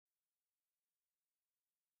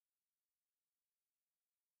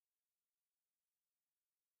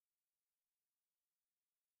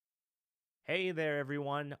Hey there,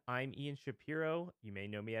 everyone. I'm Ian Shapiro. You may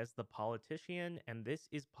know me as the politician, and this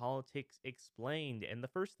is Politics Explained. And the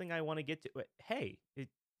first thing I want to get to, hey, do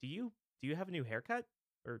you have a new haircut,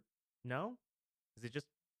 or no? Is it just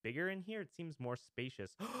bigger in here? It seems more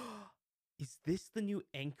spacious. Is this the new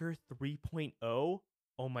Anchor 3.0?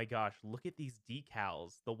 Oh my gosh, look at these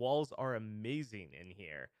decals. The walls are amazing in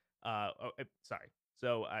here. Sorry.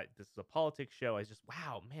 So this is a politics show.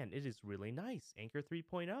 Wow, man, it is really nice. Anchor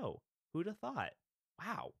 3.0. Who'd have thought?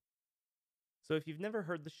 Wow. So, if you've never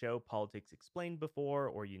heard the show Politics Explained before,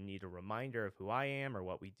 or you need a reminder of who I am or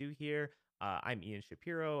what we do here, I'm Ian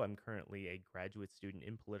Shapiro. I'm currently a graduate student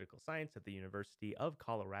in political science at the University of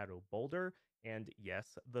Colorado Boulder. And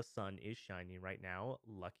yes, the sun is shining right now.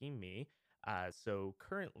 Lucky me. So,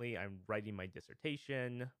 currently, I'm writing my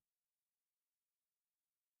dissertation.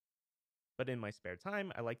 But in my spare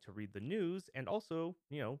time, I like to read the news and also,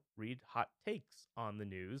 read hot takes on the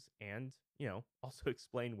news and, also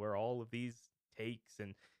explain where all of these takes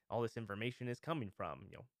and all this information is coming from,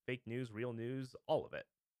 fake news, real news, all of it.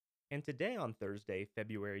 And today on Thursday,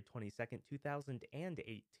 February 22nd,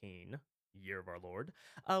 2018, year of our Lord,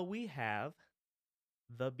 we have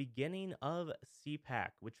the beginning of CPAC,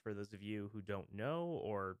 which for those of you who don't know,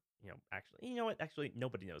 or actually, you know what? Actually,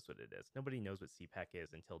 nobody knows what it is. Nobody knows what CPAC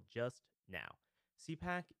is until just now.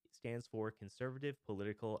 CPAC stands for Conservative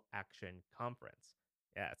Political Action Conference.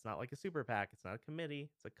 Yeah, it's not like a super PAC. It's not a committee.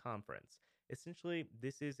 It's a conference. Essentially,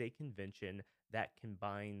 this is a convention that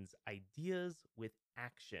combines ideas with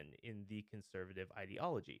action in the conservative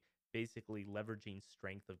ideology, basically leveraging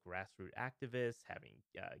strength of grassroots activists, having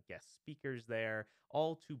guest speakers there,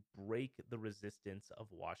 all to break the resistance of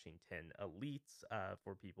Washington elites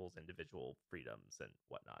for people's individual freedoms and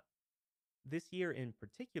whatnot. This year in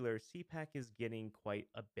particular, CPAC is getting quite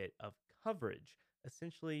a bit of coverage,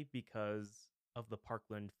 essentially because of the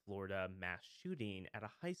Parkland, Florida mass shooting at a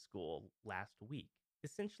high school last week.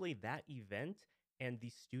 Essentially, that event and the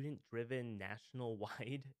student-driven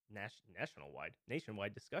nationwide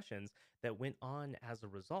discussions that went on as a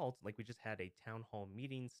result. Like, we just had a town hall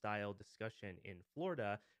meeting style discussion in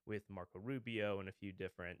Florida with Marco Rubio and a few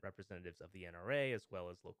different representatives of the NRA, as well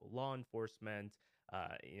as local law enforcement,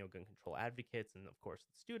 gun control advocates, and of course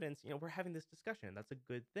the students. We're having this discussion. That's a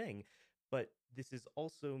good thing. But this is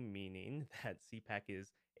also meaning that CPAC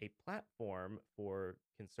is a platform for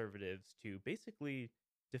conservatives to basically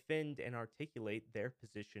defend and articulate their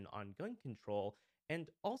position on gun control, and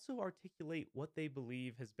also articulate what they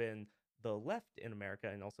believe has been the left in America,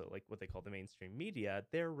 and also like what they call the mainstream media,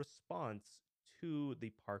 their response to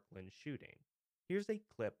the Parkland shooting. Here's a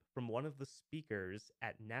clip from one of the speakers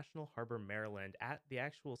at National Harbor, Maryland at the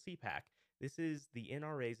actual CPAC. This is the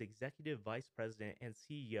NRA's executive vice president and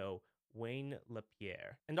CEO, Wayne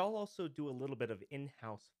LaPierre. And I'll also do a little bit of in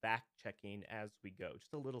house fact checking as we go,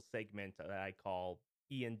 just a little segment that I call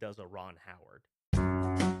Ian Does a Ron Howard.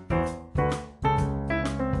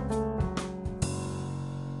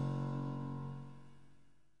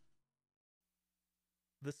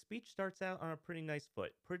 The speech starts out on a pretty nice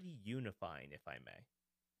foot, pretty unifying, if I may.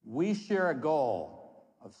 We share a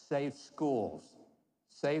goal of safe schools,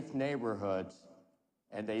 safe neighborhoods,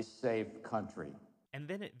 and a safe country. And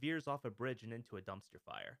then it veers off a bridge and into a dumpster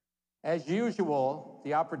fire. As usual,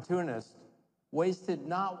 the opportunist wasted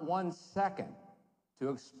not 1 second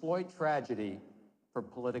to exploit tragedy for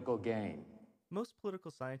political gain. Most political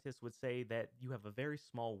scientists would say that you have a very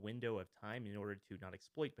small window of time in order to not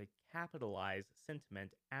exploit but capitalize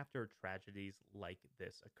sentiment after tragedies like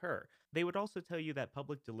this occur. They would also tell you that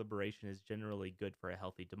public deliberation is generally good for a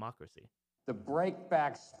healthy democracy. The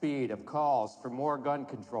breakback speed of calls for more gun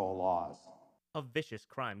control laws. A vicious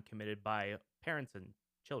crime committed by parents and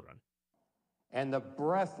children. And the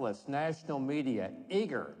breathless national media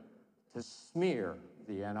eager to smear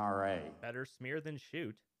the NRA. Better smear than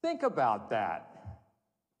shoot. Think about that.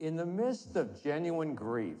 In the midst of genuine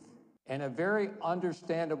grief and a very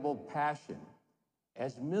understandable passion,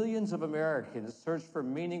 as millions of Americans search for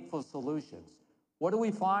meaningful solutions, what do we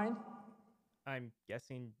find? I'm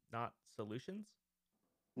guessing not solutions?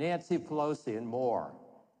 Nancy Pelosi and more,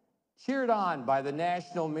 cheered on by the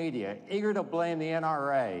national media, eager to blame the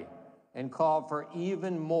NRA and call for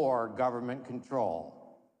even more government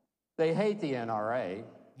control. They hate the NRA.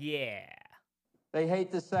 Yeah. They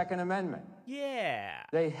hate the Second Amendment. Yeah.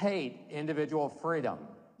 They hate individual freedom.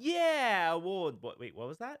 Yeah. Well, wait, what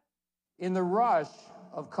was that? In the rush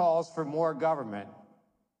of calls for more government,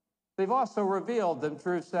 they've also revealed them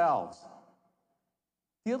true selves.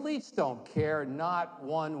 The elites don't care not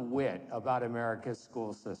one whit about America's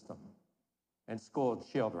school system and school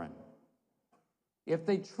children. If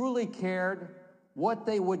they truly cared, what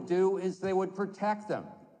they would do is they would protect them.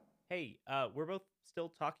 Hey, we're both still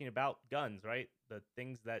talking about guns, right? The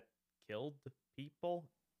things that killed people,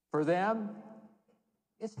 For them,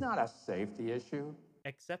 it's not a safety issue,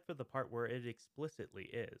 except for the part where it explicitly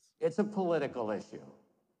is. it's a political issue.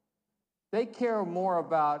 They care more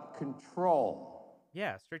about control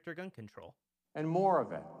Yeah, stricter gun control. and more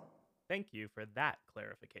of it. Thank you for that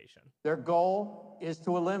clarification. Their goal is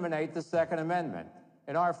to eliminate the Second Amendment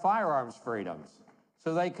and our firearms freedoms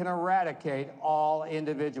so they can eradicate all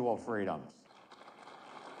individual freedoms.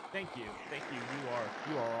 Thank you. Thank you.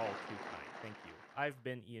 You are all too kind. Thank you. I've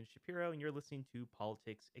been Ian Shapiro and you're listening to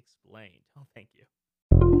Politics Explained. Oh, thank you.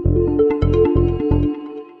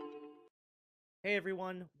 Hey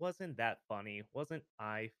everyone, wasn't that funny? Wasn't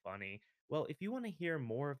I funny? Well, if you want to hear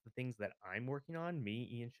more of the things that I'm working on, me,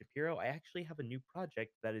 Ian Shapiro, I actually have a new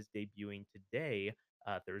project that is debuting today,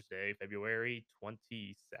 Thursday, February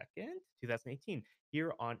 22nd, 2018,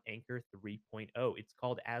 here on Anchor 3.0. It's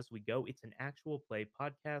called As We Go. It's an actual play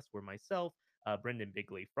podcast where myself, Brendan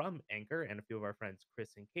Bigley from Anchor, and a few of our friends,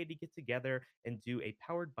 Chris and Katie, get together and do a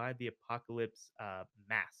Powered by the Apocalypse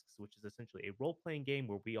Masks, which is essentially a role playing game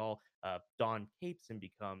where we all don capes and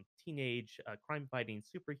become teenage crime fighting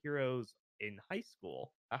superheroes in high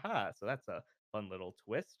school. Aha! So that's a fun little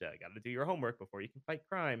twist. Got to do your homework before you can fight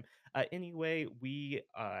crime. Anyway, we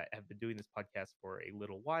have been doing this podcast for a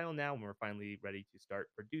little while now, and we're finally ready to start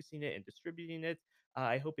producing it and distributing it.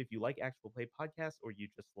 I hope if you like actual play podcasts or you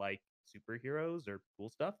just like superheroes or cool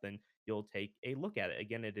stuff, then you'll take a look at it.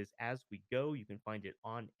 Again, it is As We Go. You can find it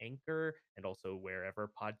on Anchor and also wherever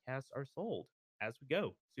podcasts are sold. As We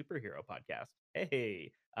Go, superhero podcast.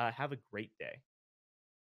 Hey, have a great day.